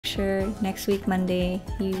sure next week Monday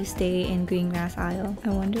you stay in Greengrass Isle. I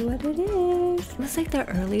wonder what it is. Looks like the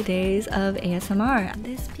early days of ASMR.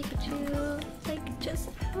 This Pikachu, like, just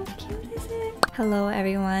how cute is it? Hello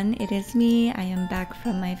everyone, it is me. I am back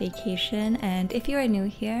from my vacation, and if you are new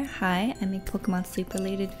here, hi, I make Pokemon Sleep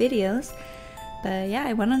related videos. But yeah,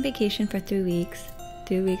 I went on vacation for 3 weeks.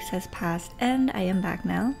 3 weeks has passed and I am back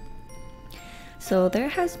now. So there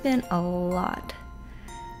has been a lot.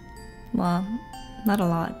 Well, not a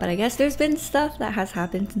lot, but I guess there's been stuff that has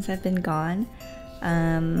happened since I've been gone.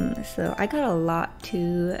 So I got a lot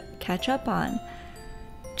to catch up on.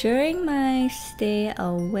 During my stay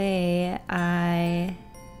away, I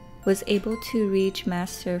was able to reach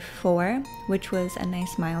Master 4, which was a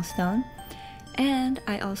nice milestone. And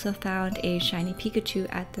I also found a shiny Pikachu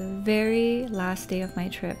at the very last day of my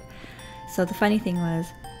trip. So the funny thing was,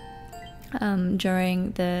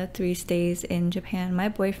 during the 3 stays in Japan, my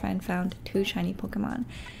boyfriend found 2 shiny Pokemon.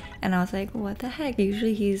 And I was like, what the heck?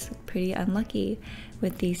 Usually he's pretty unlucky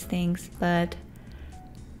with these things. But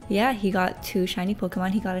yeah, he got 2 shiny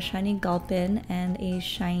Pokemon. He got a shiny Gulpin and a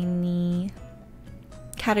shiny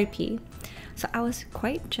Caterpie. So I was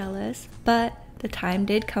quite jealous, but the time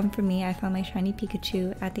did come for me. I found my shiny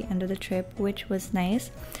Pikachu at the end of the trip, which was nice.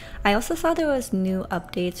 I also saw there was new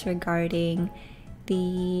updates regarding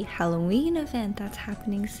the Halloween event that's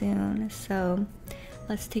happening soon. So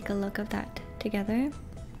let's take a look at that together.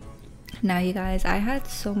 Now you guys, I had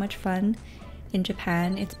so much fun in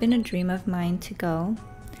Japan. It's been a dream of mine to go.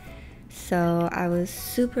 So I was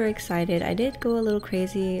super excited. I did go a little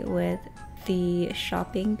crazy with the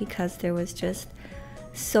shopping because there was just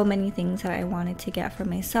so many things that I wanted to get for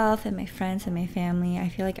myself and my friends and my family. I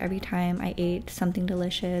feel like every time I ate something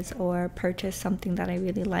delicious or purchased something that I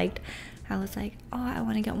really liked, I was like, oh, I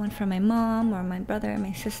want to get one for my mom or my brother or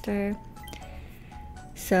my sister.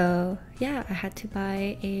 So yeah, I had to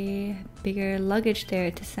buy a bigger luggage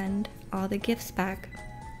there to send all the gifts back.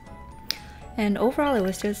 And overall, it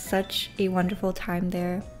was just such a wonderful time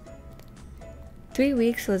there. 3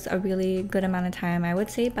 weeks was a really good amount of time. I would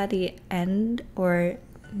say by the end or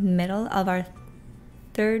middle of our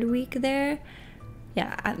 3rd week there,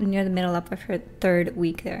 yeah, near the middle of our 3rd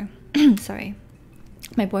week there, sorry,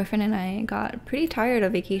 my boyfriend and I got pretty tired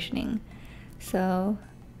of vacationing. So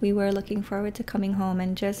we were looking forward to coming home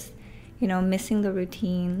and just, you know, missing the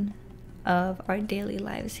routine of our daily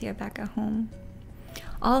lives here back at home.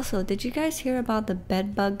 Also, did you guys hear about the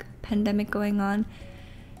bed bug pandemic going on?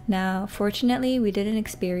 Now, fortunately, we didn't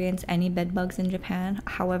experience any bed bugs in Japan.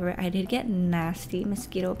 However, I did get nasty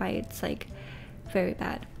mosquito bites, like very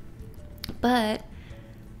bad. But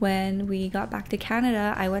when we got back to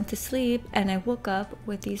Canada, I went to sleep and I woke up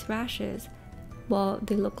with these rashes. Well,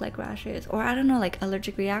 they look like rashes, or I don't know, like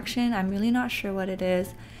allergic reaction. I'm really not sure what it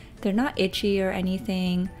is. They're not itchy or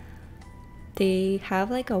anything. They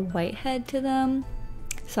have like a white head to them.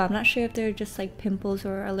 So I'm not sure if they're just like pimples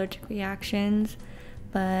or allergic reactions.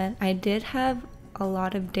 But I did have a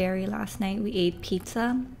lot of dairy last night. We ate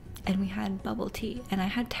pizza and we had bubble tea, and I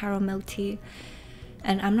had taro milk tea.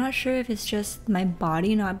 And I'm not sure if it's just my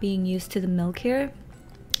body not being used to the milk here,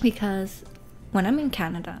 because when I'm in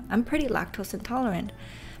Canada, I'm pretty lactose intolerant.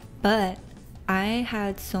 But I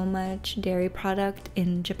had so much dairy product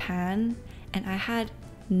in Japan and I had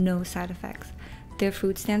no side effects. Their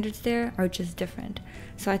food standards there are just different.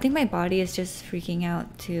 So I think my body is just freaking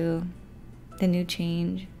out to the new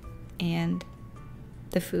change and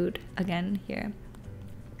the food again here.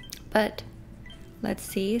 But let's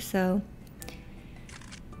see. So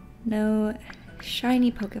no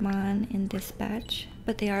shiny Pokemon in this batch,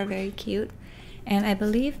 but they are very cute. And I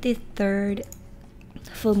believe the 3rd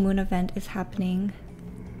full moon event is happening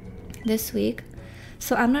this week.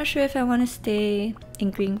 So I'm not sure if I want to stay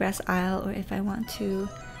in Greengrass Isle or if I want to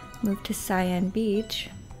move to Cyan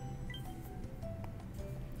Beach.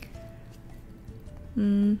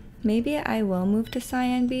 Maybe I will move to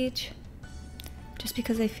Cyan Beach, just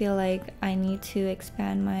because I feel like I need to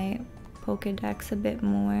expand my Pokédex a bit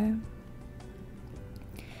more.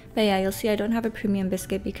 But yeah, you'll see I don't have a premium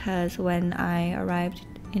biscuit because when I arrived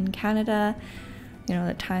in Canada, you know,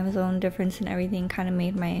 the time zone difference and everything kind of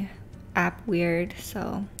made my app weird,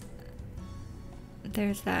 so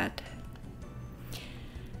there's that.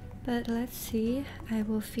 But let's see, I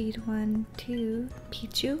will feed one to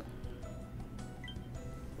Pichu.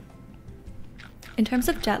 In terms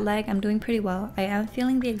of jet lag, I'm doing pretty well. I am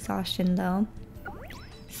feeling the exhaustion though.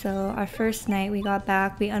 So our first night we got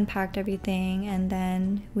back, we unpacked everything, and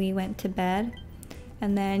then we went to bed.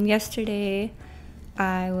 And then yesterday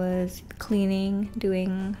I was cleaning,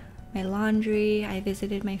 doing my laundry. I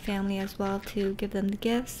visited my family as well to give them the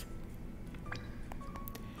gifts.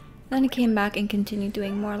 Then I came back and continued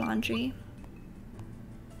doing more laundry.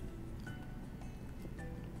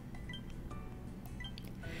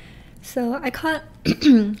 So I caught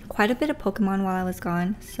quite a bit of Pokemon while I was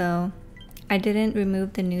gone, so I didn't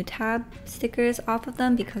remove the new tab stickers off of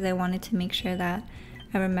them because I wanted to make sure that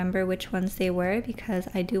I remember which ones they were, because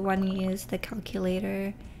I do want to use the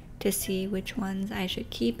calculator to see which ones I should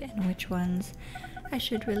keep and which ones I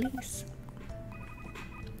should release.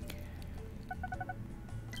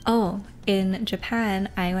 Oh, in Japan,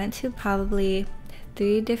 I went to probably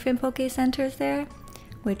 3 different Poke Centers there,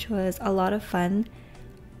 which was a lot of fun.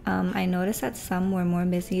 I noticed that some were more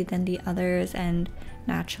busy than the others, and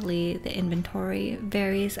naturally the inventory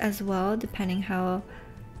varies as well depending how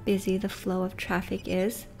busy the flow of traffic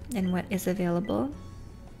is and what is available.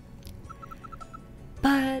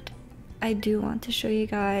 But I do want to show you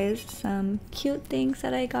guys some cute things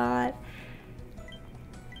that I got,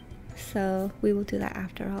 so we will do that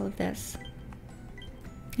after all of this.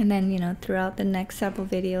 And then, you know, throughout the next several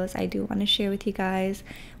videos, I do want to share with you guys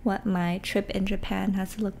what my trip in Japan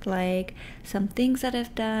has looked like, some things that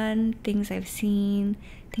I've done, things I've seen,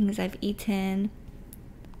 things I've eaten.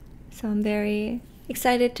 So I'm very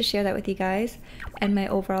excited to share that with you guys. And my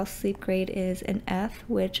overall sleep grade is an F,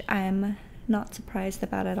 which I'm not surprised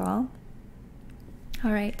about at all.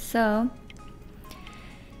 Alright, so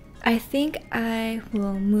I think I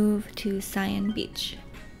will move to Cyan Beach.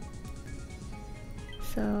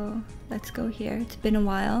 So let's go here. It's been a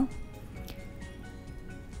while.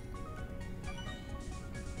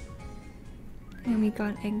 And we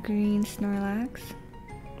got a green Snorlax.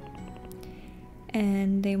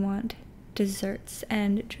 And they want desserts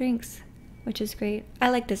and drinks, which is great. I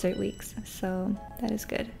like dessert weeks, so that is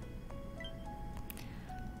good.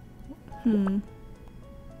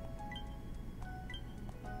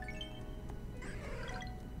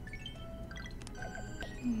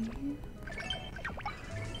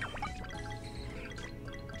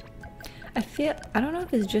 I don't know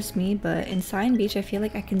if it's just me, but in Cyan Beach I feel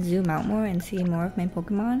like I can zoom out more and see more of my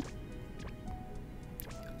Pokemon.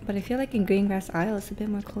 But I feel like in Greengrass Isle it's a bit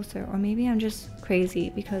more closer, or maybe I'm just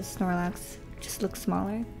crazy because Snorlax just looks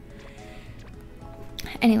smaller.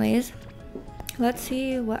 Anyways, let's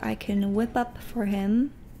see what I can whip up for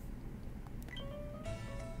him.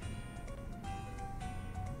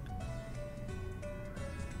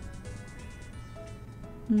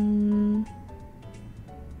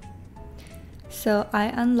 So I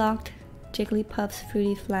unlocked Jigglypuff's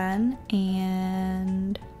Fruity Flan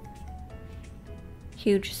and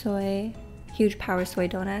huge power soy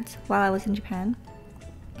donuts while I was in Japan.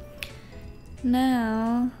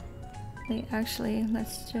 Now, wait, actually,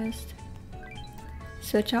 let's just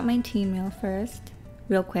switch out my team meal first,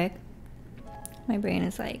 real quick. My brain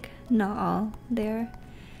is like not all there.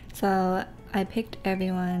 So I picked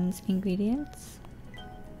everyone's ingredients.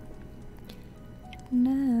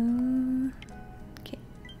 Now, okay,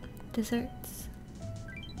 desserts.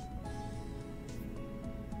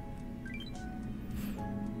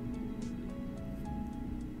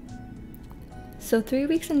 So 3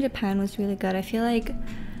 weeks in Japan was really good. I feel like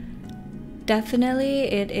definitely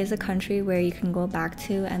it is a country where you can go back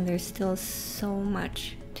to and there's still so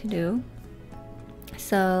much to do.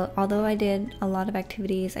 So although I did a lot of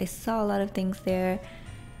activities, I saw a lot of things there,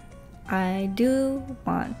 I do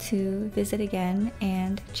want to visit again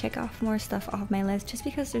and check off more stuff off my list, just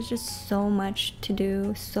because there's just so much to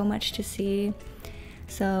do, so much to see.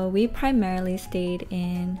 So we primarily stayed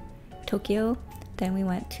in Tokyo, then we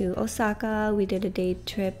went to Osaka, we did a day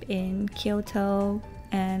trip in Kyoto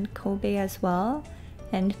and Kobe as well,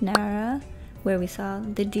 and Nara, where we saw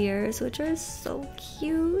the deers, which are so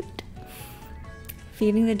cute.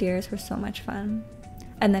 Feeding the deers were so much fun.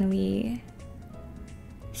 And then we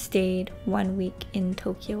stayed 1 week in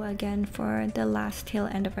Tokyo again for the last tail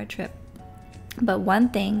end of our trip. But one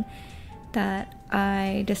thing that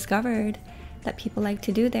I discovered that people like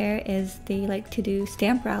to do there is they like to do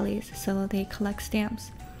stamp rallies. So they collect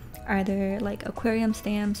stamps, either like aquarium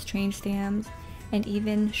stamps, train stamps, and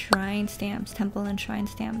even shrine stamps, temple and shrine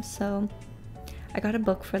stamps. So I got a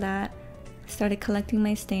book for that, started collecting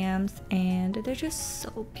my stamps, and they're just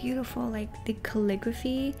so beautiful. Like the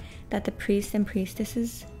calligraphy that the priests and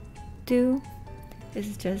priestesses do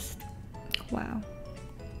is just wow.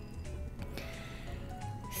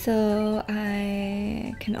 So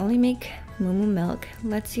I can only make Moo milk.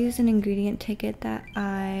 Let's use an ingredient ticket that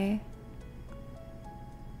I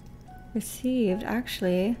received.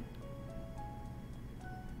 Actually,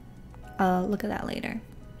 I'll look at that later.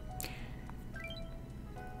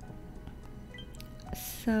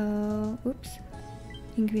 So, oops,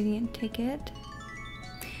 ingredient ticket.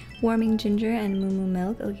 Warming ginger and moo moo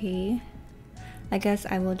milk. Okay. I guess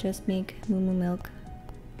I will just make moo moo milk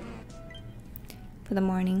for the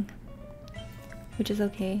morning, which is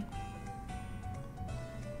okay.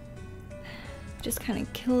 Just kind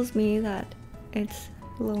of kills me that it's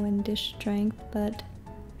low in dish strength, but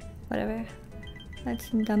whatever. Let's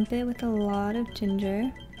dump it with a lot of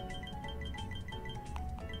ginger.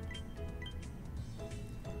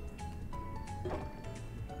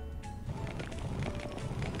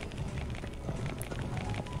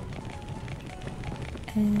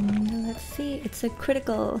 And let's see, it's a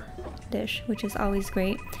critical dish, which is always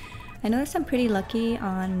great. I noticed I'm pretty lucky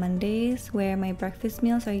on Mondays where my breakfast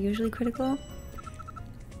meals are usually critical.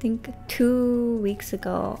 I think 2 weeks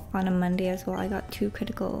ago on a Monday as well, I got 2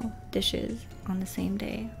 critical dishes on the same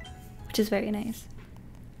day, which is very nice.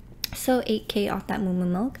 So 8K off that moo moo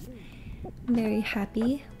milk. Very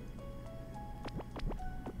happy.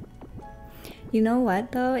 You know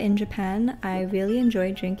what though, in Japan, I really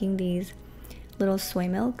enjoy drinking these little soy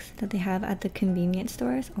milks that they have at the convenience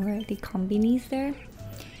stores or the kombinis there.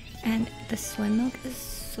 And the soy milk is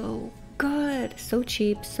so good, so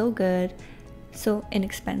cheap, so good, so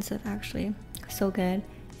inexpensive actually, so good.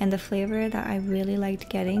 And the flavor that I really liked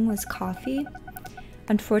getting was coffee.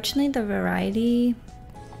 Unfortunately, the variety,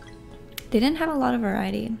 they didn't have a lot of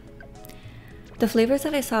variety. The flavors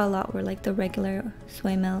that I saw a lot were like the regular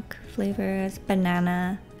soy milk flavors,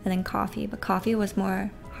 banana, and then coffee. But coffee was more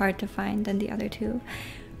hard to find than the other two,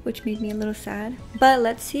 which made me a little sad. But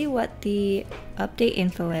let's see what the update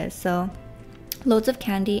info is. So, loads of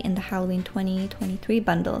candy in the Halloween 2023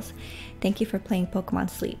 bundles. Thank you for playing Pokémon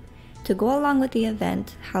Sleep. To go along with the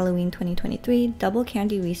event, Halloween 2023 double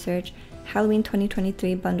candy research, Halloween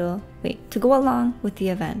 2023 bundle. Wait, to go along with the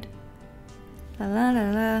event. La la la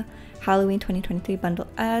la. Halloween 2023 bundle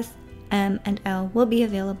S, M, and L will be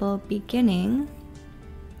available beginning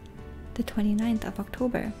the 29th of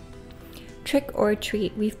October. Trick or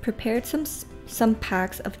treat. We've prepared some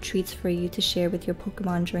packs of treats for you to share with your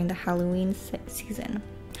Pokemon during the Halloween season.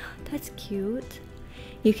 That's cute.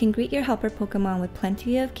 You can greet your helper Pokemon with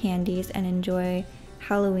plenty of candies and enjoy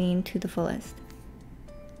Halloween to the fullest.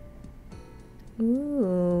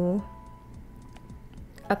 Ooh.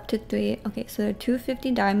 Up to 3. Okay, so there are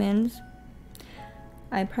 250 diamonds.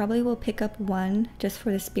 I probably will pick up 1 just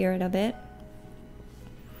for the spirit of it.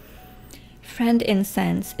 Friend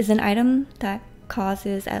Incense is an item that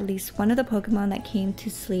causes at least one of the Pokemon that came to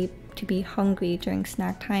sleep to be hungry during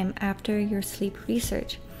snack time after your sleep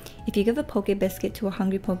research. If you give a Poke Biscuit to a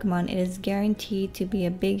hungry Pokemon, it is guaranteed to be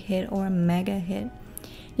a big hit or a mega hit.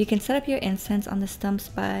 You can set up your incense on the stumps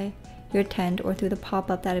by your tent or through the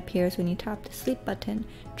pop-up that appears when you tap the sleep button.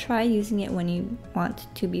 Try using it when you want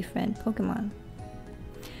to befriend Pokemon.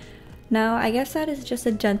 Now, I guess that is just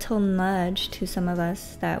a gentle nudge to some of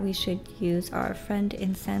us that we should use our friend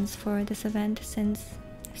incense for this event, since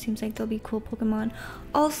it seems like there'll be cool Pokemon.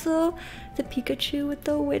 Also, the Pikachu with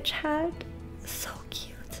the witch hat, so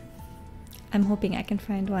cute. I'm hoping I can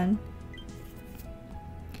find one.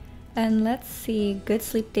 And let's see, Good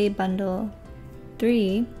Sleep Day Bundle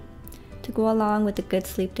 3. To go along with the Good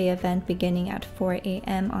Sleep Day event beginning at 4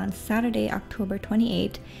 AM on Saturday, October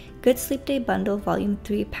 28, Good Sleep Day Bundle Volume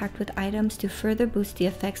 3 packed with items to further boost the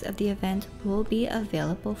effects of the event will be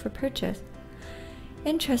available for purchase.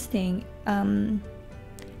 Interesting.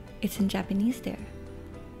 It's in Japanese there.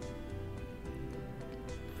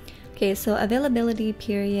 Okay, so availability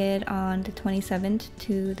period on the 27th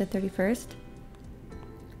to the 31st.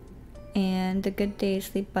 And the Good Day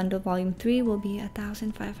Sleep Bundle Volume 3 will be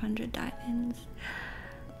 1,500 diamonds.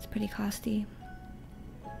 It's pretty costly.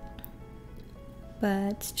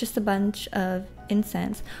 But it's just a bunch of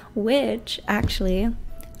incense, which actually,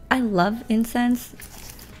 I love incense.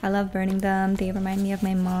 I love burning them. They remind me of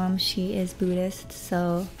my mom. She is Buddhist,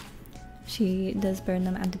 so she does burn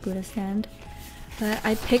them at the Buddha stand. But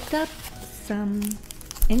I picked up some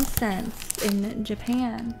incense in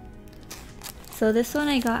Japan. So this one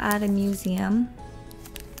I got at a museum,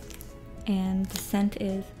 and the scent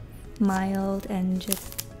is mild and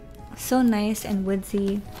just so nice and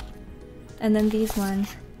woodsy. And then these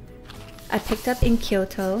ones I picked up in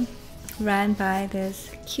Kyoto, ran by this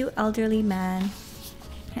cute elderly man.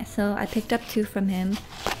 So I picked up 2 from him,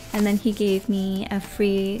 and then he gave me a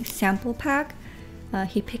free sample pack.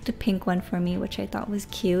 He picked a pink one for me, which I thought was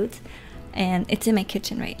cute, and it's in my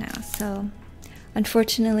kitchen right now. So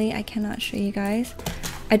unfortunately, I cannot show you guys.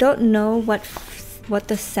 I don't know what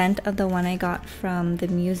the scent of the one I got from the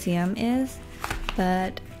museum is,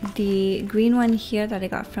 but the green one here that I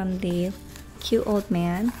got from the cute old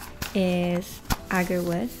man is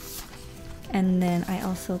agarwood, and then I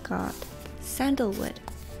also got sandalwood.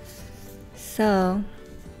 So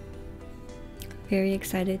very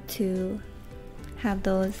excited to have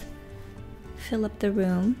those fill up the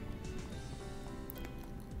room.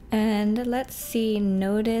 And let's see,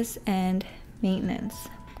 notice and maintenance.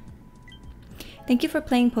 Thank you for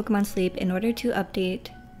playing Pokemon Sleep. In order to update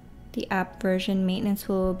the app version, maintenance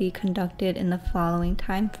will be conducted in the following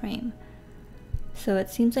time frame. So it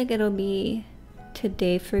seems like it'll be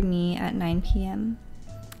today for me at 9 p.m.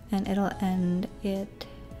 and it'll end at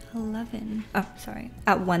at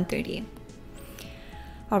 1:30.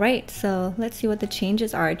 Alright, so let's see what the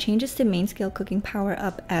changes are. Changes to main skill cooking power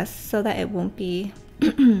up S so that it won't be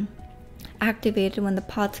activated when the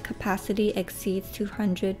pod's capacity exceeds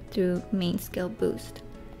 200 through main skill boost.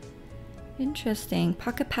 Interesting.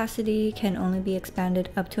 Pod capacity can only be expanded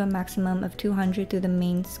up to a maximum of 200 through the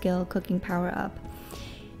main skill cooking power up.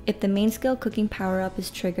 If the main skill cooking power up is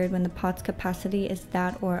triggered when the pod's capacity is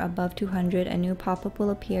that or above 200, a new pop-up will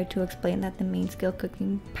appear to explain that the main skill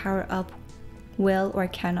cooking power up will or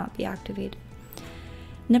cannot be activated.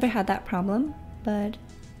 Never had that problem, but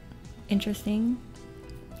interesting.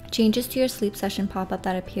 Changes to your sleep session pop-up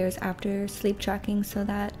that appears after sleep tracking so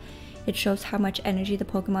that it shows how much energy the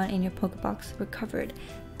Pokemon in your Pokebox recovered.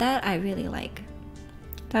 That I really like.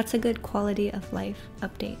 That's a good quality of life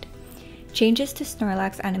update. Changes to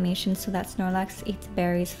Snorlax animation so that Snorlax eats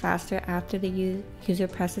berries faster after the user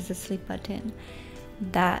presses the sleep button.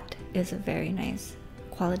 That is a very nice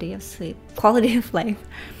quality of life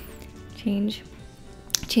change.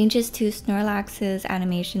 Changes to Snorlax's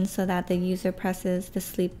animation so that the user presses the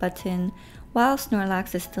sleep button while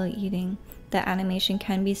Snorlax is still eating. The animation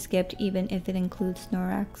can be skipped even if it includes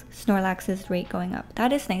Snorlax's rate going up.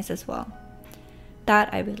 That is nice as well.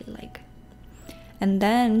 That I really like. And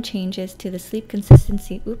then changes to the sleep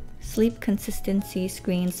consistency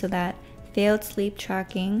screen so that failed sleep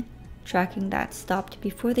tracking that stopped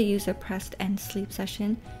before the user pressed end sleep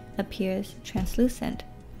session appears translucent.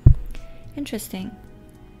 Interesting.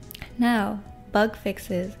 Now, bug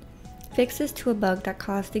fixes. Fixes to a bug that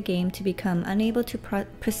caused the game to become unable to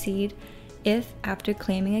proceed if, after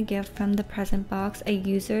claiming a gift from the present box, a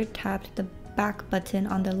user tapped the back button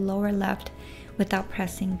on the lower left without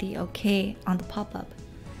pressing the OK on the pop-up.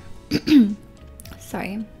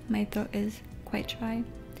 Sorry, my throat is quite dry.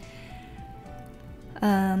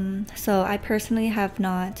 So I personally have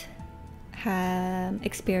not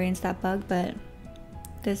experienced that bug, but it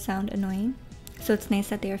does sound annoying. So it's nice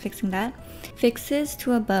that they are fixing that. Fixes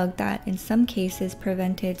to a bug that in some cases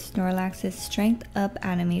prevented Snorlax's strength up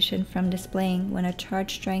animation from displaying when a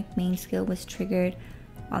charge strength main skill was triggered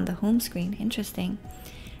on the home screen. Interesting.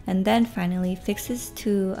 And then finally, fixes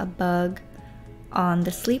to a bug on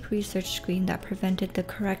the sleep research screen that prevented the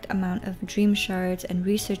correct amount of dream shards and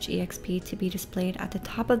research EXP to be displayed at the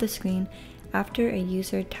top of the screen after a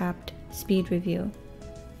user tapped speed review.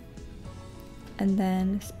 And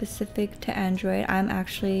then specific to Android, I'm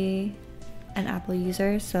actually an Apple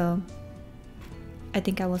user, so I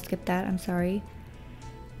think I will skip that, I'm sorry.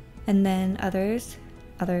 And then other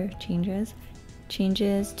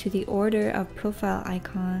changes to the order of profile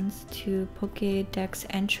icons to Pokédex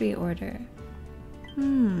entry order.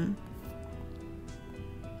 Now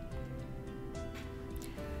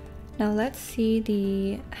let's see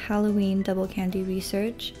the Halloween double candy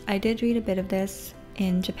research. I did read a bit of this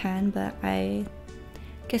in Japan, but I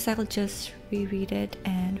guess I'll just reread it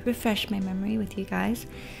and refresh my memory with you guys.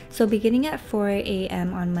 So beginning at 4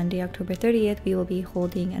 a.m. on Monday, October 30th, we will be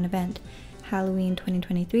holding an event. Halloween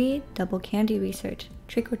 2023 Double Candy Research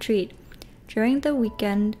Trick or Treat. During the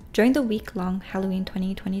week-long Halloween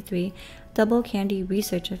 2023 Double Candy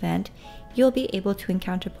Research event, you'll be able to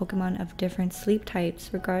encounter Pokemon of different sleep types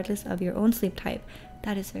regardless of your own sleep type.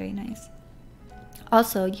 That is very nice.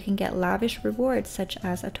 Also, you can get lavish rewards such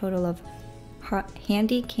as a total of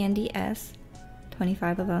Handy Candy S,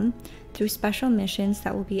 25 of them, through special missions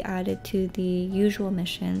that will be added to the usual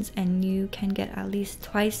missions, and you can get at least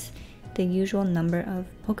twice the usual number of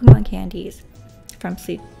Pokemon candies from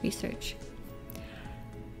Sleep Research.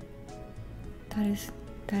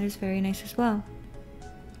 That is very nice as well.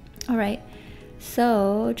 Alright,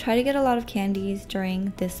 so try to get a lot of candies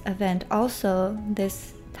during this event. Also,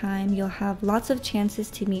 this time you'll have lots of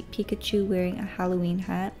chances to meet Pikachu wearing a Halloween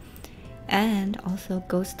hat, and also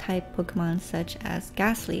ghost type Pokemon such as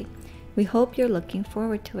Ghastly. We hope you're looking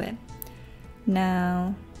forward to it.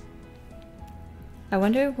 Now, I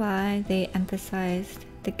wonder why they emphasized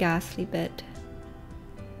the Ghastly bit.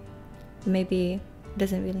 Maybe it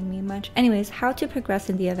doesn't really mean much. Anyways, how to progress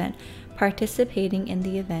in the event. Participating in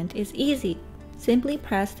the event is easy. Simply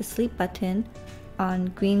press the sleep button on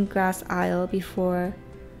green grass aisle before...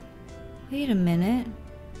 Wait a minute.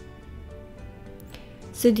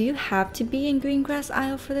 So do you have to be in Green Grass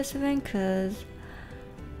Isle for this event? Because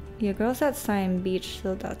your girl's at Siam Beach,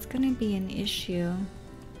 so that's gonna be an issue.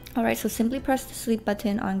 Alright, so simply press the sleep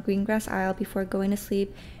button on Green Grass Isle before going to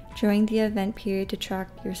sleep during the event period to track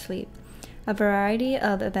your sleep. A variety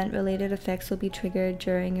of event-related effects will be triggered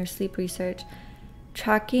during your sleep research.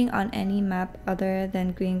 Tracking on any map other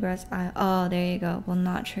than Green Grass Isle, oh there you go, will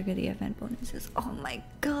not trigger the event bonuses. Oh my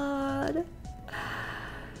god.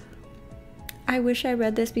 I wish I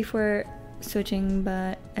read this before switching,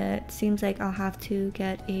 but it seems like I'll have to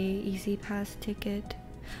get a easy pass ticket.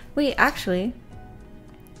 Wait, actually,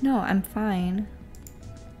 no, I'm fine.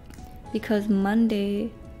 Because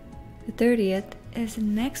Monday the 30th is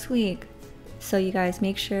next week. So you guys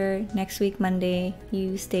make sure next week Monday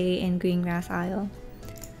you stay in Green Grass Isle.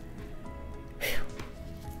 Whew.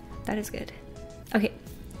 That is good. Okay,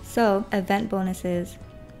 so event bonuses.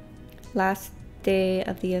 Last day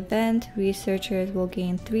of the event, researchers will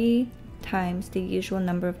gain 3 times the usual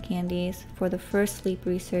number of candies for the first sleep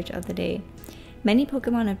research of the day. Many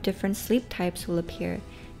Pokemon of different sleep types will appear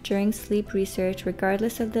during sleep research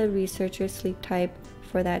regardless of the researcher's sleep type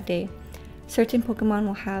for that day. Certain Pokemon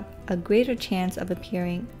will have a greater chance of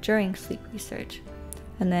appearing during sleep research.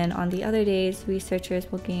 And then on the other days,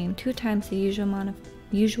 researchers will gain 2 times the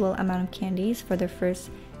usual amount of candies for their first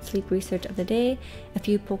sleep research of the day. A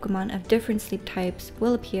few Pokemon of different sleep types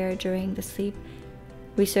will appear during the sleep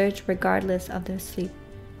research regardless of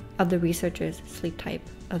the researcher's sleep type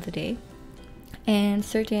of the day. And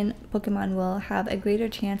certain Pokemon will have a greater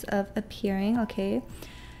chance of appearing, okay?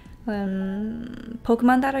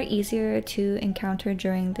 Pokemon that are easier to encounter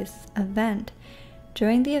during this event.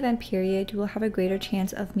 During the event period, you will have a greater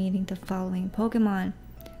chance of meeting the following Pokemon.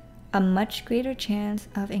 A much greater chance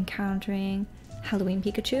of encountering Halloween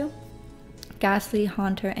Pikachu, Ghastly,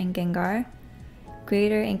 Haunter, and Gengar.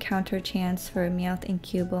 Greater encounter chance for Meowth and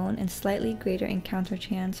Cubone, and slightly greater encounter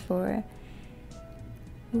chance for...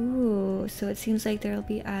 Ooh, so it seems like they'll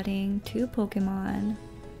be adding 2 Pokemon.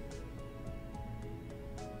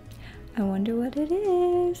 I wonder what it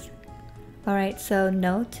is. Alright, so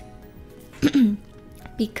note,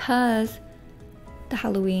 because the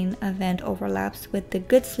Halloween event overlaps with the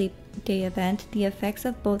Good Sleep Day event, the effects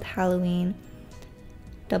of both Halloween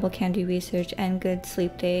Double Candy Research and Good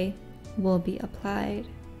Sleep Day will be applied.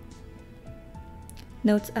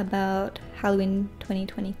 Notes about Halloween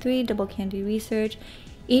 2023 Double Candy Research.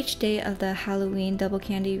 Each day of the Halloween Double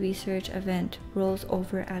Candy Research event rolls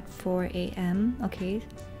over at 4 a.m. Okay.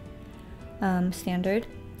 Standard.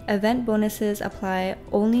 Event bonuses apply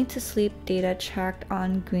only to sleep data tracked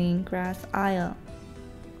on Green Grass Isle.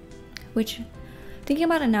 Which, thinking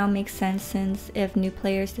about it now, makes sense, since if new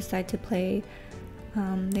players decide to play,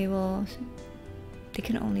 they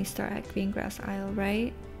can only start at Green Grass Isle,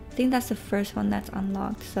 right? I think that's the first one that's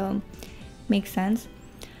unlocked, so makes sense.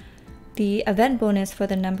 The event bonus for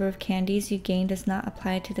the number of candies you gain does not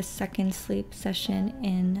apply to the second sleep session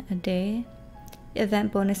in a day.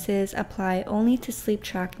 Event bonuses apply only to sleep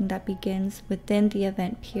tracking that begins within the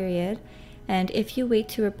event period, and if you wait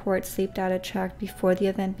to report sleep data tracked before the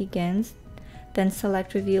event begins, then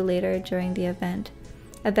select review later during the event.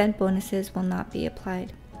 Event bonuses will not be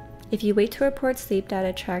applied. If you wait to report sleep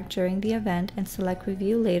data tracked during the event and select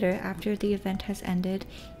review later after the event has ended,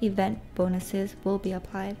 event bonuses will be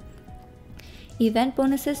applied. Event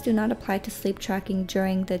bonuses do not apply to sleep tracking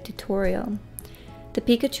during the tutorial. The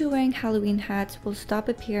Pikachu wearing Halloween hats will stop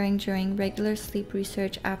appearing during regular sleep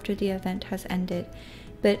research after the event has ended,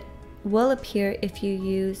 but will appear if you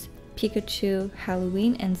use Pikachu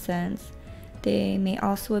Halloween incense. They may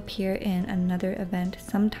also appear in another event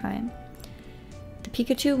sometime. The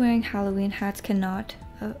Pikachu wearing Halloween hats cannot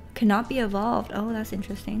be evolved. Oh, that's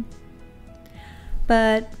interesting.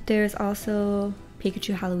 But there's also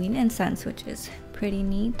Pikachu Halloween incense, which is pretty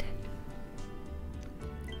neat.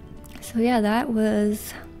 So yeah, that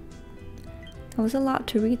was a lot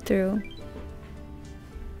to read through.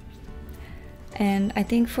 And I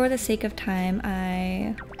think for the sake of time,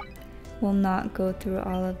 I will not go through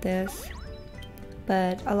all of this.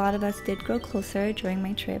 But a lot of us did grow closer during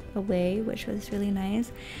my trip away, which was really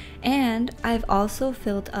nice. And I've also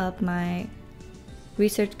filled up my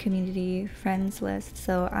research community friends list.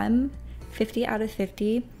 So I'm 50 out of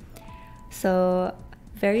 50. So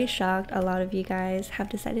very shocked a lot of you guys have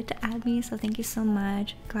decided to add me, so thank you so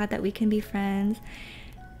much. Glad that we can be friends.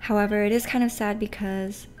 However, it is kind of sad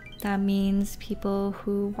because that means people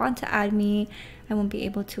who want to add me, I won't be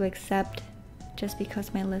able to accept just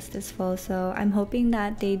because my list is full. So I'm hoping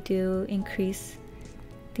that they do increase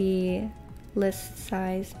the list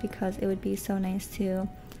size, because it would be so nice to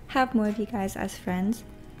have more of you guys as friends.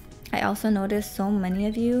 I also noticed so many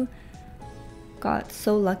of you got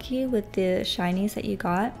so lucky with the shinies that you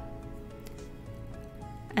got.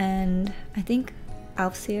 And I think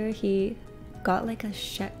Alfseer, he got like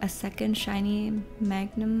a second shiny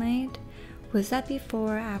Magnemite. Was that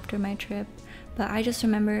before or after my trip? But I just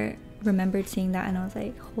remembered seeing that and I was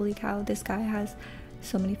like, holy cow, this guy has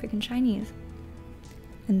so many freaking shinies.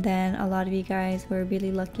 And then a lot of you guys were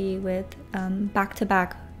really lucky with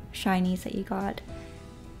back-to-back shinies that you got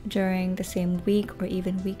during the same week or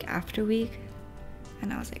even week after week.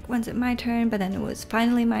 And I was like, when's it my turn? But then it was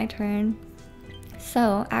finally my turn.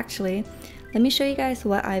 So actually, let me show you guys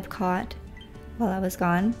what I've caught while I was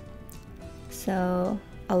gone. So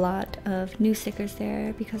a lot of new stickers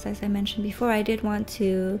there because, as I mentioned before, I did want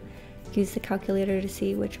to use the calculator to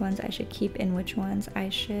see which ones I should keep and which ones I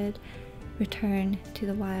should return to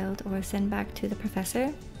the wild or send back to the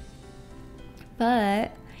professor.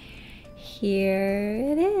 But here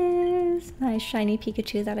it is, my shiny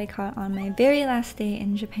Pikachu that I caught on my very last day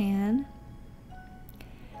in Japan.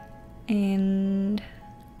 And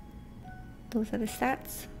those are the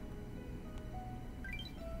stats.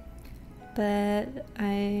 But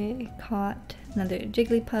I caught another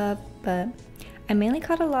Jigglypuff, but I mainly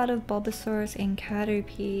caught a lot of Bulbasaurs and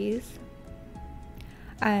Caterpies.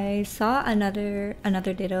 I saw another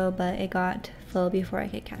Ditto, but it got full before I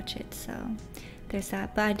could catch it, so there's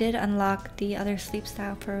that. But I did unlock the other sleep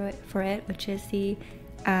style for it, which is the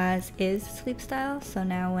as is sleep style. So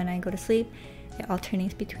now when I go to sleep, it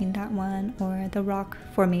alternates between that one or the rock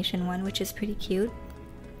formation one, which is pretty cute.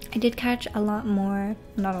 I did catch a lot more,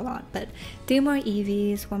 not a lot, but 3 more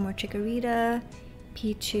Eevees, 1 more Chikorita,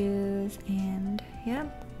 Pichus, and yeah.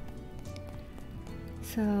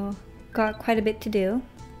 So got quite a bit to do.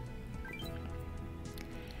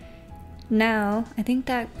 Now, I think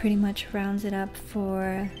that pretty much rounds it up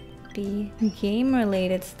for the game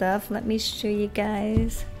related stuff. Let me show you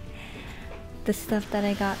guys the stuff that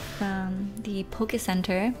I got from the Poke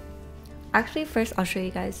Center. Actually, first I'll show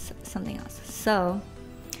you guys something else. So,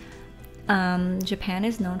 Japan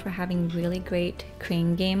is known for having really great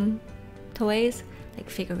crane game toys, like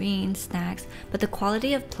figurines, snacks, but the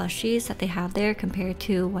quality of plushies that they have there compared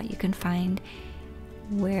to what you can find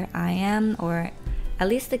where I am, or at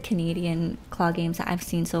least the Canadian claw games that I've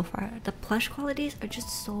seen so far, the plush qualities are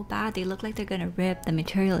just so bad. They look like they're gonna rip. The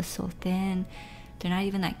material is so thin. They're not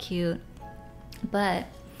even that cute. But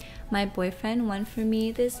my boyfriend won for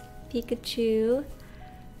me this Pikachu.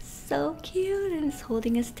 So cute, and it's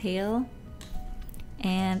holding his tail.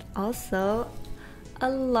 And also a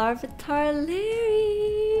Larvitar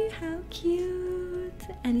Larry. How cute.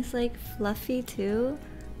 And it's like fluffy too,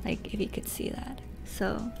 like if you could see that.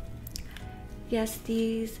 So yes,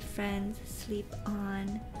 these friends sleep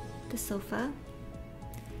on the sofa.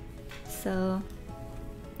 So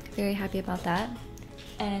very happy about that.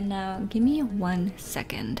 And now give me 1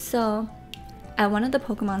 second. So at one of the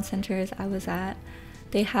Pokemon centers I was at,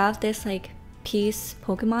 they have this like Peace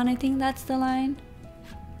Pokemon, I think that's the line.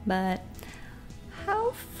 But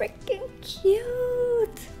how freaking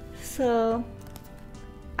cute! So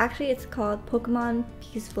actually it's called Pokemon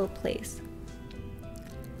Peaceful Place.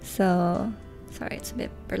 So sorry, it's a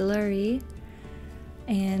bit blurry.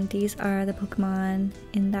 And these are the Pokemon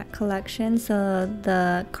in that collection. So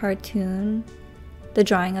the cartoon, the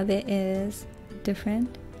drawing of it is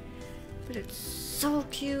different, but it's so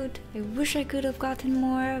cute. I wish I could have gotten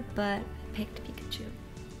more, but I picked Pikachu.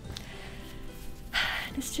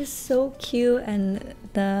 It's just so cute, and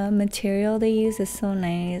the material they use is so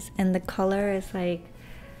nice, and the color is like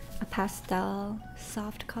a pastel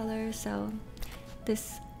soft color, so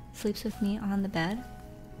this sleeps with me on the bed.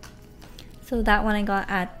 So that one I got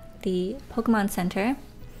at the Pokemon Center.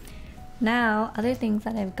 Now, other things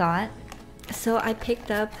that I've got. So I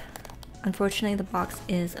picked up, unfortunately the box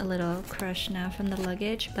is a little crushed now from the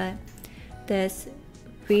luggage, but this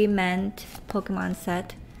Re-Ment Pokemon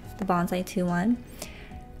set, the Bonsai 2 one.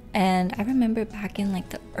 And I remember back in like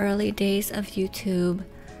the early days of YouTube,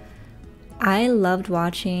 I loved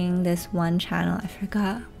watching this one channel. I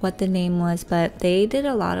forgot what the name was, but they did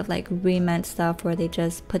a lot of like Re-Ment stuff where they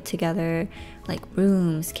just put together like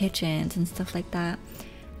rooms, kitchens, and stuff like that.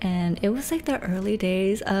 And it was like the early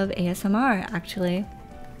days of ASMR actually.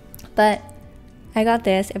 But I got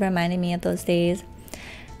this, it reminded me of those days.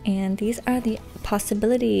 And these are the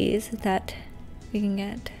possibilities that we can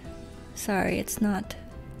get. Sorry, it's not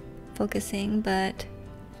focusing, but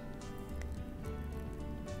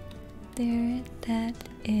there that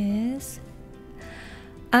is.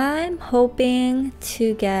 I'm hoping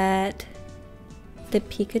to get the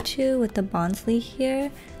Pikachu with the Bonsly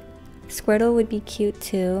here. Squirtle would be cute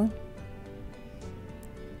too.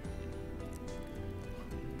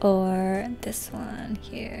 or this one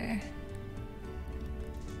here.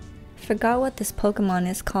 Forgot what this Pokemon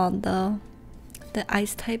is called though. The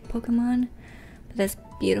ice type Pokemon. But it's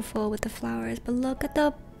beautiful with the flowers. But look at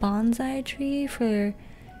the bonsai tree for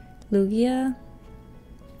Lugia.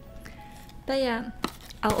 But yeah,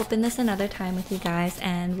 I'll open this another time with you guys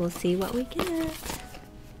and we'll see what we get.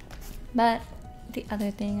 But the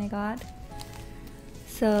other thing I got,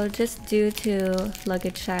 so just due to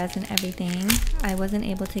luggage size and everything, I wasn't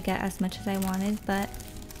able to get as much as I wanted, but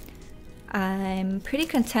I'm pretty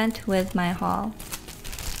content with my haul.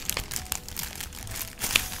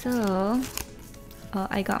 So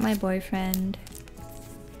I got my boyfriend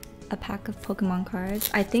a pack of Pokemon cards.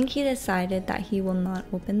 I think he decided that he will not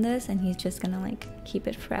open this and he's just gonna like keep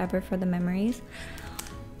it forever for the memories.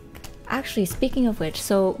 Actually, speaking of which,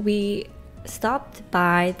 so we stopped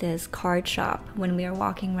by this card shop when we were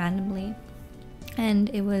walking randomly, and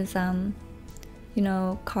it was you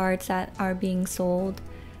know, cards that are being sold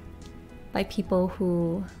by people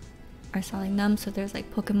who are selling them. So there's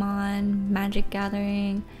like Pokemon, Magic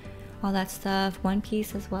Gathering, all that stuff, One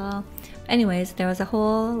Piece as well. Anyways, there was a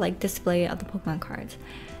whole like display of the Pokemon cards,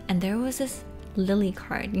 and there was this Lily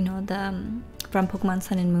card, you know, the from Pokemon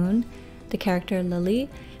Sun and Moon, the character Lily,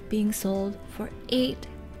 being sold for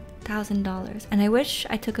 $8,000. And I wish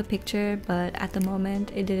I took a picture, but at the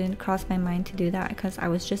moment it didn't cross my mind to do that because I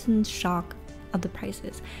was just in shock of the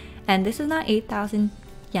prices. And this is not 8,000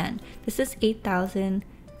 yen, this is 8,000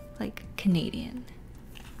 like Canadian.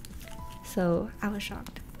 So I was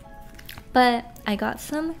shocked. But I got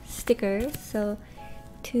some stickers, so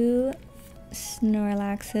 2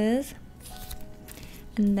 Snorlaxes,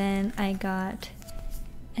 and then I got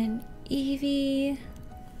an Eevee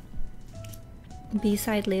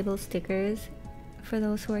B-side label stickers for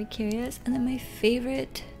those who are curious, and then my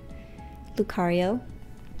favorite Lucario,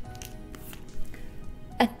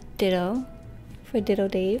 a Ditto for Ditto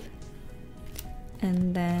Dave,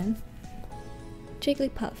 and then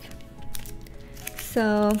Jigglypuff.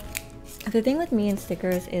 So the thing with me and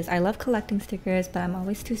stickers is I love collecting stickers, but I'm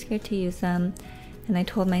always too scared to use them. And I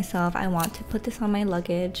told myself I want to put this on my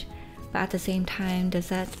luggage, but at the same time, does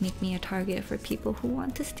that make me a target for people who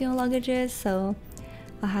want to steal luggages? So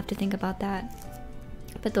I'll have to think about that.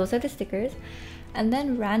 But those are the stickers. And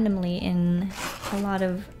then randomly in a lot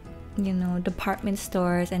of, you know, department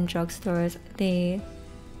stores and drugstores,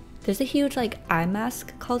 there's a huge like eye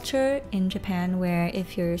mask culture in Japan, where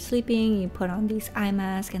if you're sleeping, you put on these eye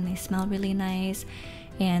masks and they smell really nice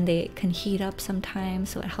and they can heat up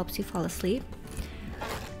sometimes, so it helps you fall asleep.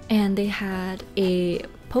 And they had a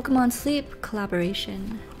Pokémon Sleep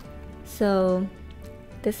collaboration. So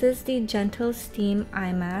this is the Gentle Steam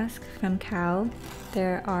Eye Mask from Cal.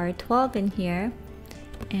 There are 12 in here,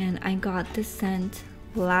 and I got the scent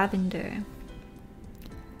Lavender.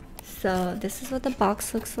 So this is what the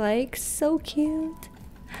box looks like, so cute.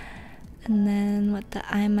 And then what the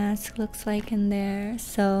eye mask looks like in there.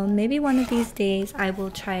 So maybe one of these days I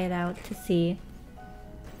will try it out to see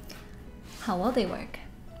how well they work,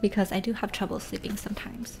 because I do have trouble sleeping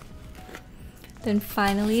sometimes. Then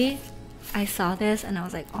finally I saw this and I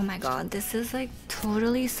was like, oh my god, this is like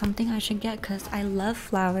totally something I should get because I love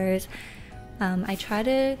flowers. I try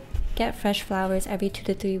to get fresh flowers every 2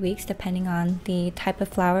 to 3 weeks depending on the type of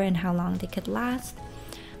flower and how long they could last.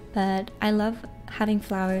 But I love having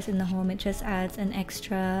flowers in the home. It just adds an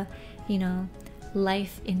extra, you know,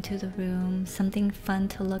 life into the room, something fun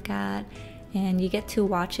to look at, and you get to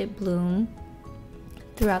watch it bloom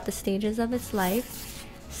throughout the stages of its life.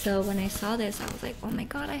 So when I saw this, I was like, oh my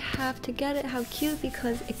god, I have to get it. How cute,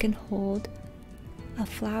 because it can hold a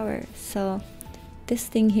flower. So this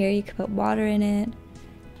thing here, you can put water in it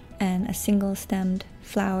and a single stemmed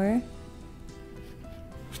flower.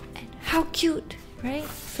 And how cute, right?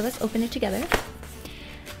 So let's open it together.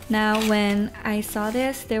 Now when I saw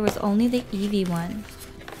this, there was only the Eevee one,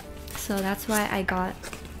 so that's why I got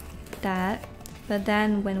that. But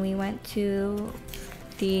then when we went to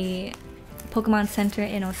the Pokemon Center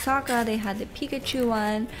in Osaka, they had the Pikachu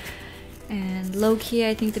one, and low-key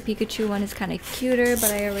I think the Pikachu one is kind of cuter,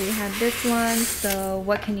 but I already had this one, so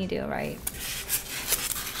what can you do, right?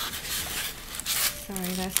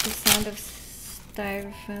 Sorry, that's the sound of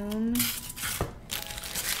styrofoam.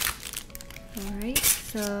 Alright,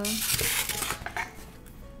 so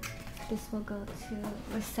this will go to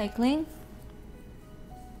recycling.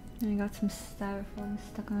 And I got some styrofoam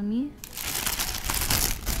stuck on me.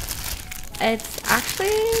 It's actually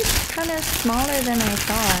kind of smaller than I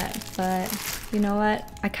thought, but you know what?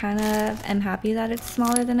 I kind of am happy that it's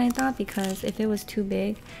smaller than I thought, because if it was too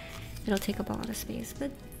big, it'll take up a lot of space.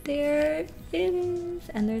 But there it is,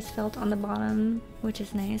 and there's felt on the bottom, which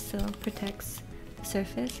is nice, so it protects the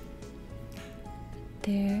surface.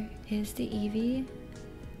 There is the Eevee,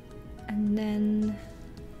 and then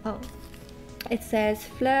it says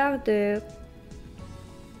fleur de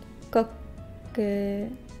coquelicot,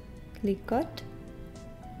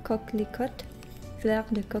 fleur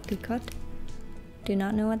de coquelicot. Do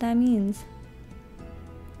not know what that means,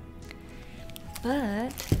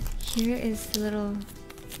 but here is the little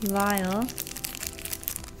vial,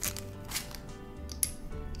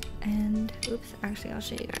 and oops, actually I'll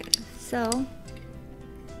show you guys. So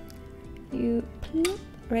you plop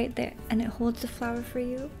right there and it holds the flower for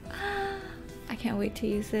you. I can't wait to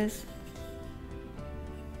use this.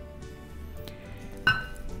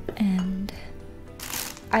 And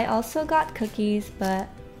I also got cookies, but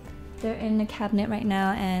they're in the cabinet right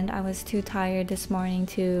now, and I was too tired this morning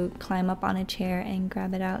to climb up on a chair and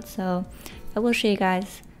grab it out, so I will show you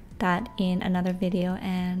guys that in another video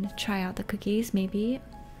and try out the cookies maybe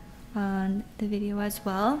on the video as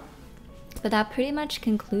well. But that pretty much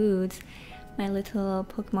concludes my little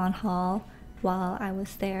Pokemon haul while I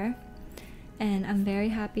was there, and I'm very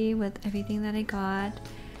happy with everything that I got,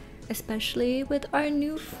 especially with our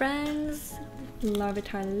new friends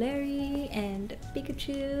Larvitar Larry and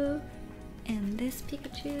Pikachu, and this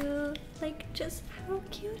Pikachu. Like, just how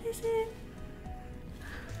cute is it?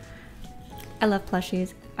 I love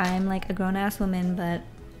plushies. I'm like a grown-ass woman, but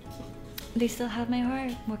they still have my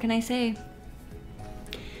heart. What can I say?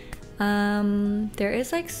 There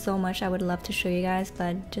is like so much I would love to show you guys,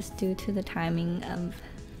 but just due to the timing of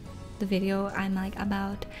the video, I'm like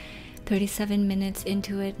about 37 minutes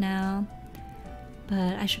into it now.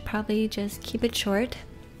 But I should probably just keep it short.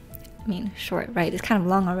 I mean, short, right? It's kind of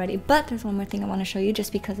long already, but there's one more thing I want to show you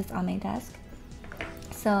just because it's on my desk.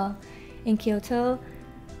 So in Kyoto,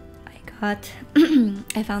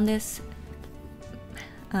 I found this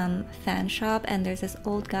fan shop, and there's this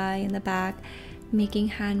old guy in the back making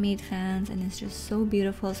handmade fans, and it's just so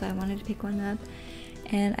beautiful, so I wanted to pick one up.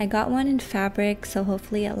 And I got one in fabric, so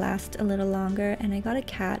hopefully it lasts a little longer. And I got a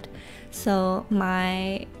cat, so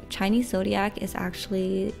my Chinese zodiac is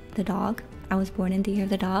actually the dog. I was born in the year of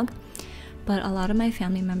the dog, but a lot of my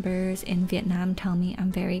family members in Vietnam tell me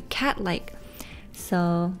I'm very cat-like.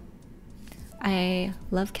 So I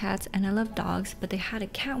love cats and I love dogs, but they had a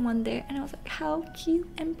cat one there, and I was like, how cute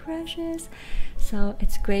and precious. So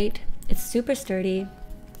it's great. It's super sturdy,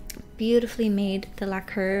 beautifully made. The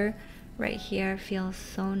lacquer right here feels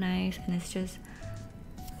so nice, and it's just,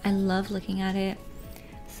 I love looking at it.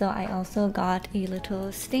 So I also got a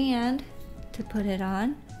little stand to put it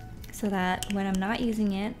on, so that when I'm not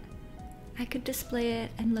using it, I could display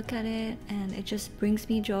it and look at it, and it just brings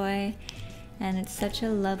me joy. And it's such a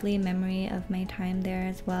lovely memory of my time there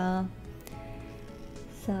as well.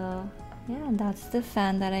 So yeah, that's the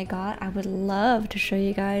fan that I got. I would love to show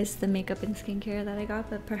you guys the makeup and skincare that I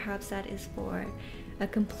got, but perhaps that is for a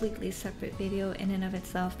completely separate video in and of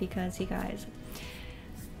itself, because you guys,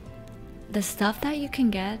 the stuff that you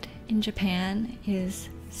can get in Japan is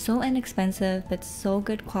so inexpensive but so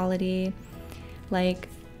good quality. Like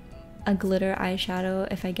a glitter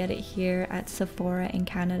eyeshadow, if I get it here at Sephora in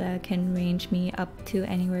Canada, can range me up to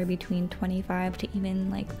anywhere between $25 to even,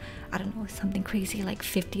 like, I don't know, something crazy like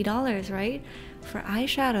 $50, right? For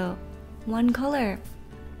eyeshadow, one color.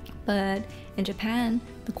 But in Japan,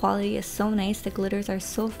 the quality is so nice, the glitters are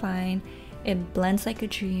so fine, it blends like a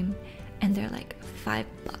dream, and they're like $5.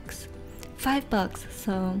 $5.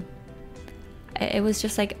 So it was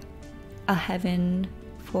just like a heaven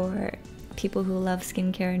for people who love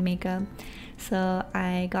skincare and makeup. So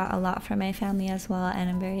I got a lot for my family as well, and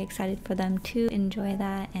I'm very excited for them to enjoy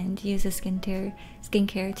that and use the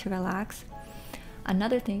skincare to relax.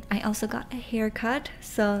 Another thing, I also got a haircut.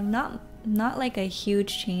 So not like a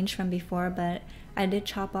huge change from before, but I did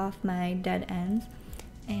chop off my dead ends.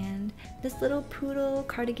 And this little poodle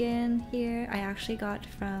cardigan here I actually got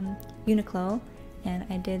from Uniqlo, and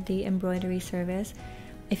I did the embroidery service.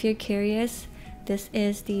 If you're curious, this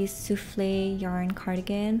is the souffle yarn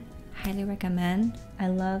cardigan. Highly recommend. I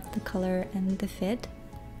love the color and the fit.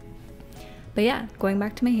 But yeah, going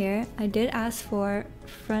back to my hair, I did ask for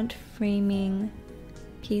front framing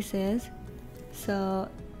pieces. So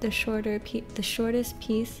the shortest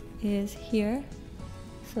piece is here.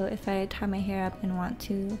 So if I tie my hair up and want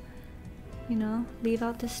to, you know, leave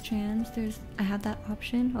out the strands, I have that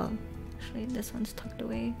option. Oh, actually this one's tucked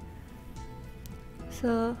away.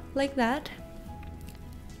 So like that.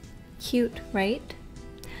 Cute, right?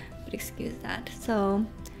 But excuse that. So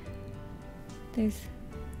there's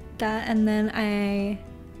that, and then I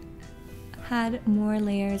had more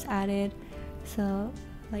layers added. So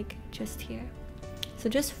like just here. So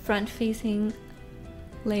just front facing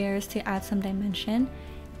layers to add some dimension,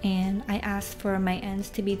 and I asked for my ends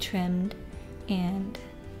to be trimmed and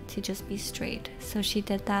to just be straight, so she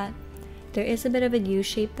did that. There is a bit of a U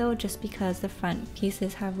shape though, just because the front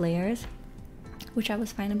pieces have layers, which I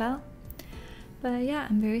was fine about. But yeah,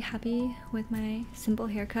 I'm very happy with my simple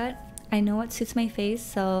haircut. I know what suits my face,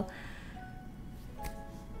 so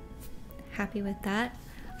happy with that.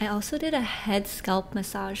 I also did a head scalp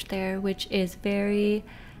massage there, which is very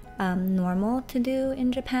normal to do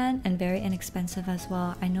in Japan and very inexpensive as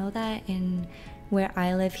well. I know that in where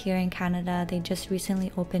I live here in Canada, they just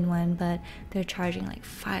recently opened one, but they're charging like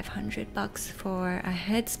 500 bucks for a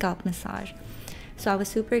head scalp massage. So I was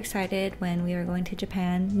super excited when we were going to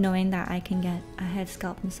Japan, knowing that I can get a head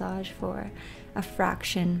scalp massage for a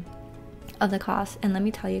fraction of the cost. And let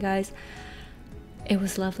me tell you guys, it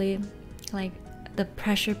was lovely. Like the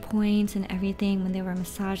pressure points and everything when they were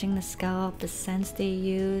massaging the scalp, the scents they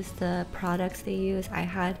use, the products they use, I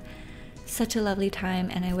had such a lovely time,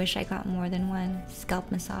 and I wish I got more than one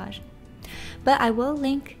scalp massage. But I will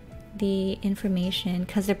link the information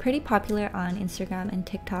because they're pretty popular on Instagram and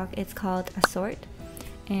TikTok. It's called Assort,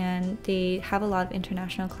 and they have a lot of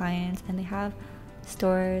international clients, and they have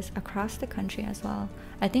stores across the country as well.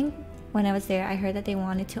 I think when I was there, I heard that they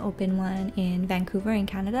wanted to open one in Vancouver in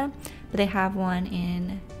Canada, but they have one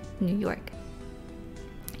in New York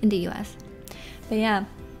in the US. But yeah,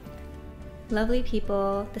 lovely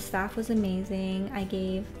people. The staff was amazing. I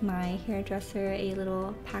gave my hairdresser a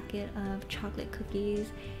little packet of chocolate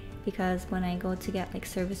cookies because when I go to get like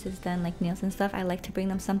services done, like nails and stuff, I like to bring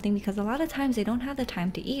them something because a lot of times they don't have the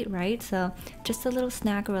time to eat, right? So just a little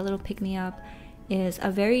snack or a little pick-me-up is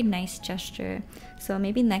a very nice gesture. So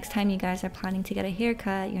maybe next time you guys are planning to get a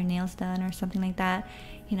haircut, your nails done or something like that,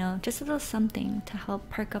 you know, just a little something to help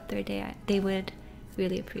perk up their day, they would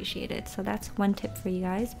really appreciate it. So that's one tip for you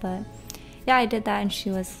guys. But yeah, I did that, and she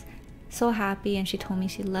was so happy, and she told me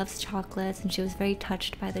she loves chocolates, and she was very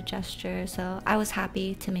touched by the gesture. So I was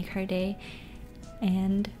happy to make her day.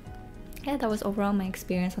 And yeah, that was overall my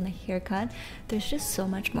experience on the haircut. There's just so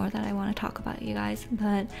much more that I want to talk about, you guys,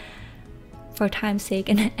 but for time's sake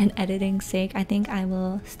and editing's sake, I think I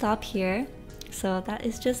will stop here. So that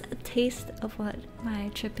is just a taste of what my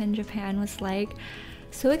trip in Japan was like.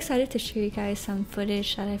 So excited to show you guys some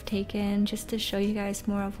footage that I've taken, just to show you guys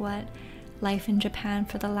more of what life in Japan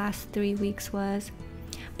for the last 3 weeks was.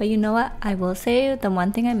 But you know what, I will say the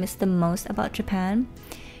one thing I miss the most about Japan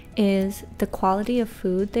is the quality of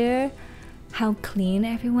food there, how clean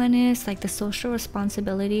everyone is, like the social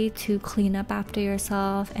responsibility to clean up after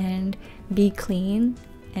yourself and be clean,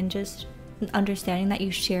 and just understanding that you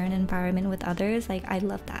share an environment with others. Like I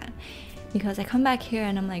love that, because I come back here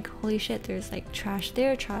and I'm like, holy shit, there's like trash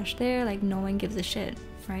there, like no one gives a shit,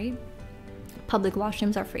 right? Public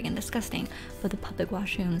washrooms are freaking disgusting, but the public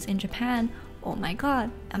washrooms in Japan, oh my god,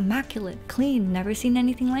 immaculate, clean, never seen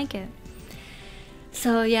anything like it.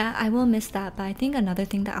 So yeah, I will miss that. But I think another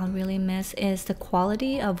thing that I'll really miss is the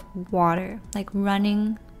quality of water, like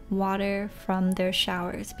running water from their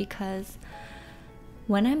showers, because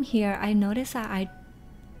when I'm here, I notice that I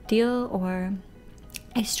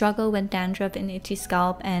struggle with dandruff and itchy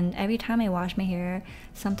scalp, and every time I wash my hair,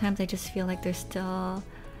 sometimes I just feel like it's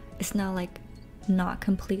not like not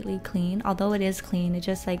completely clean. Although it is clean, it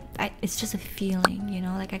just like it's just a feeling, you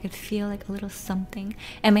know, like I could feel like a little something,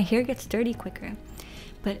 and my hair gets dirty quicker.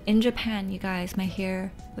 But in Japan, you guys, my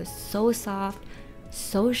hair was so soft,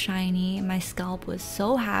 so shiny, my scalp was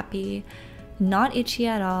so happy, not itchy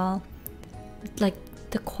at all. Like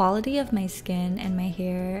the quality of my skin and my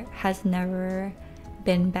hair has never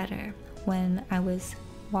been better when I was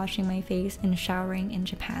washing my face and showering in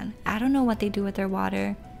Japan. I don't know what they do with their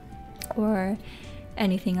water or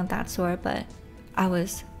anything of that sort, but I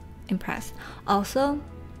was impressed. Also,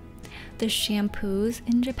 the shampoos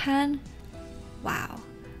in Japan, wow,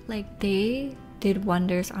 like they did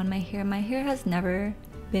wonders on my hair. My hair has never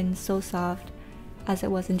been so soft as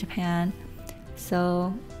it was in Japan.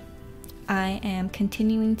 So I am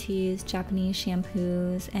continuing to use Japanese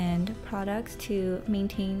shampoos and products to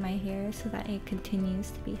maintain my hair so that it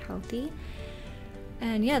continues to be healthy.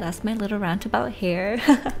 And yeah, that's my little rant about hair.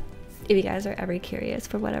 If you guys are ever curious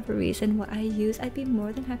for whatever reason what I use, I'd be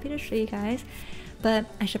more than happy to show you guys. But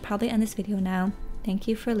I should probably end this video now. Thank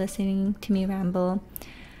you for listening to me ramble.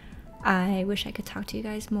 I wish I could talk to you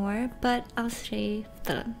guys more, but I'll save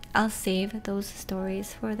those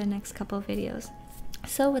stories for the next couple of videos.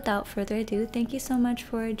 So without further ado, thank you so much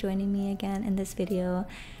for joining me again in this video.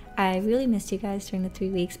 I really missed you guys during the 3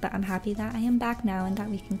 weeks, but I'm happy that I am back now and that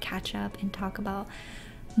we can catch up and talk about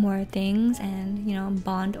more things and, you know,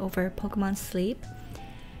 bond over Pokemon Sleep.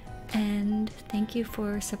 And thank you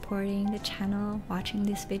for supporting the channel, watching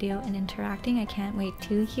this video, and interacting. I can't wait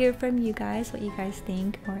to hear from you guys, what you guys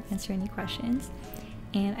think, or answer any questions.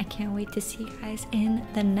 And I can't wait to see you guys in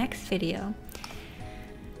the next video.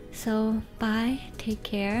 So bye, take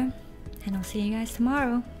care, and I'll see you guys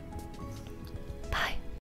tomorrow.